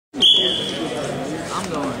I'm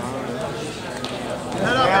going. Stay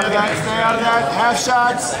out of that, stay out of that. Half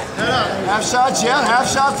shots. Half shots, yeah, half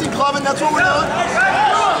shots in clubbing, that's what we're doing.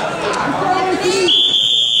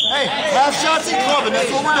 Hey, half shots in clubbing, that's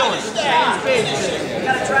what we're doing.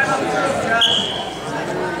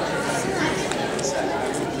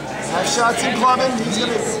 Half shots in clubbing, he's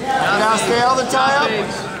gonna now stay out of the tie up.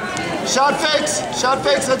 Shot fakes,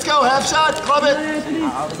 let's go, half shots, club it.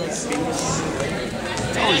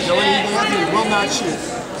 Oh, Joey Anthony will not shoot.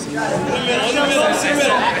 Come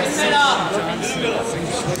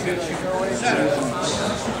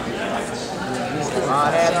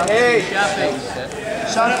on, Anthony.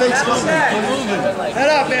 Shot fakes, go. Head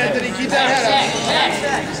up, Anthony. Keep that head up.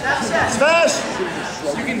 Smash!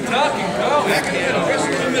 You can duck and go.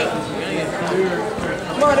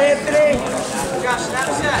 Come on, Anthony.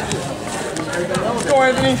 Let's go,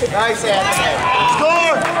 Anthony. Nice, Anthony.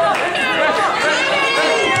 Score!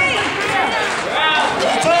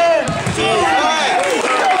 Turn! Good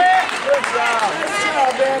job,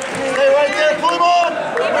 Anthony. Hey, right there, pull him on!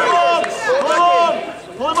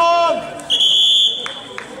 Pull him on!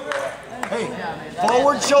 Hey,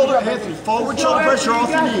 forward shoulder, Anthony, forward shoulder pressure off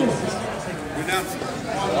your knees.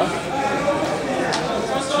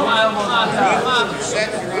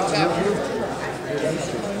 Set, you're on top.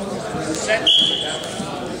 Set.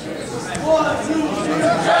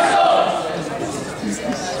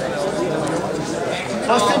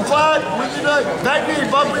 Busting flat, with your back knee,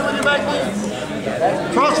 bump me with your back knee.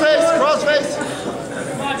 Cross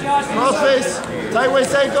face, tight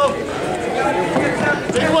waist ankle.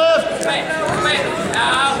 Big lift.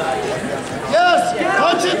 Yes,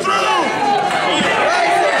 punch it through.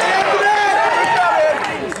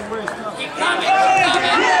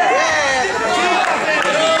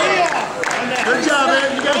 Good job,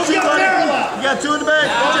 man. You got two, buddy. You got two in the back.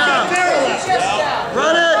 Good job.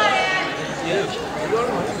 Run it.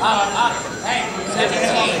 Hey,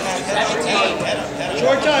 17.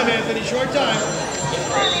 Short time, Anthony. Short time.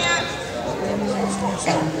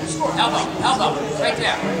 Elbow, right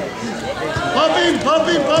there. Pump him.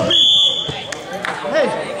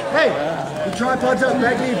 Hey, the tripod's up,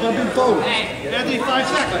 back knee, bump him forward. Anthony, 5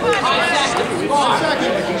 seconds. 5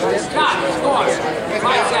 seconds. Score. Stop. Score.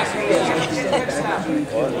 5 seconds.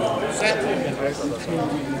 Set.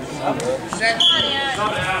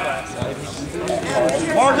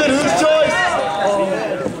 Margaret, whose choice?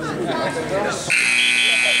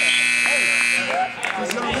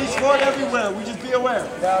 He's going to reach for it everywhere. We just be aware.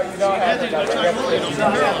 No, you don't have to.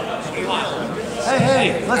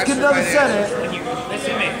 Hey, let's get another set, Anthony.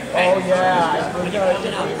 Listen to me. Oh, yeah.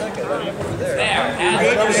 There.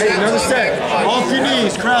 Hey, another set. Off your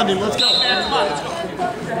knees, crowd him. Let's go.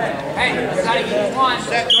 Hey, gotta get one.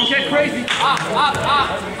 Don't get crazy. Up.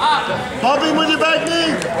 Bump him with your back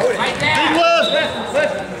knee. Right there. Big lift.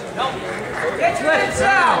 Get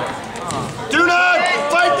down. Do not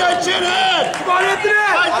fight that chin head. Come on, Anthony.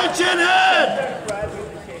 Fight the chin head.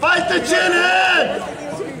 Fight the chin head.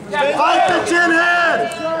 Fight the chin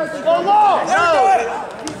head. Go low. No.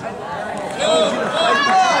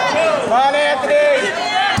 Come on, Anthony.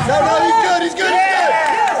 No, he's good.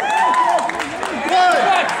 Good.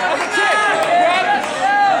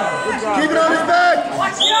 Keep it on his back.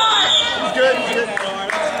 He's good.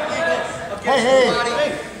 Hey.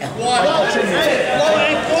 One. Go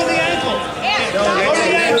the ankle.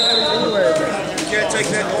 You can't take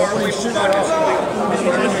that arm away from Marcus.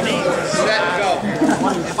 Set, go.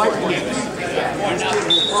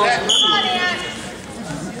 Set.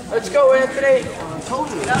 Let's go, Anthony.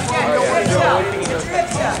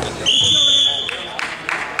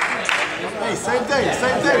 Hey, same thing.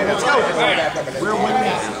 Let's go. We're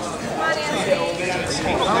winning. I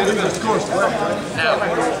don't think the score's correct, right? No.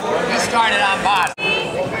 You started on bottom.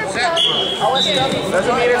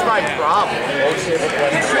 Doesn't mean it's my problem.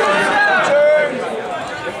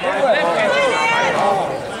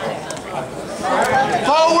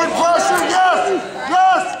 Forward pressure, yes!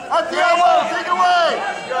 At the elbow, take it away!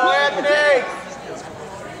 Go, Anthony.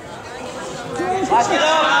 Lock it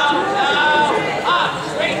up. Up.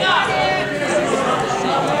 Straighten up.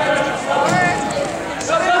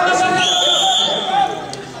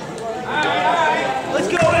 Let's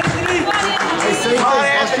go, Anthony. Hey, same thing.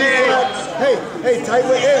 Hey, tight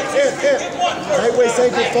waist, tight waist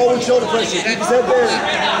ankle, forward shoulder pressure. Keep his head there.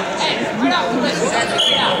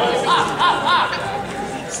 Up.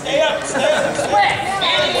 Stay up. Split. Split.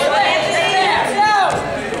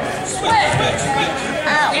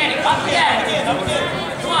 Danny, up again.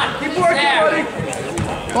 Come on. Keep working, buddy.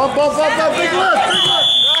 Bump, big lift.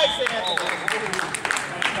 Nice, Anthony.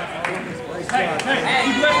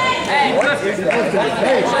 Hey.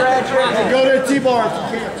 Go to the T-bar if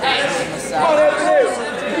you can. Come on, Anthony.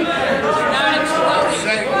 We're not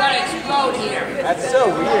explode here. That's so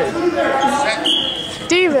weird.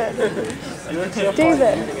 David.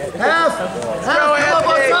 David. Half. Come up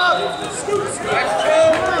on top.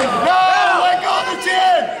 No, let go of the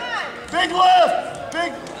chin. Big lift.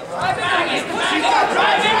 Big. Come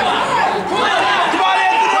on,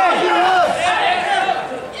 Anthony.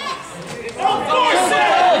 Don't force it!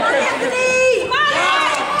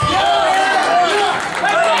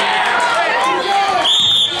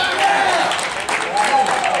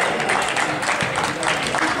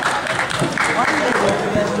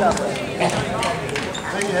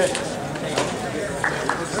 Big hit.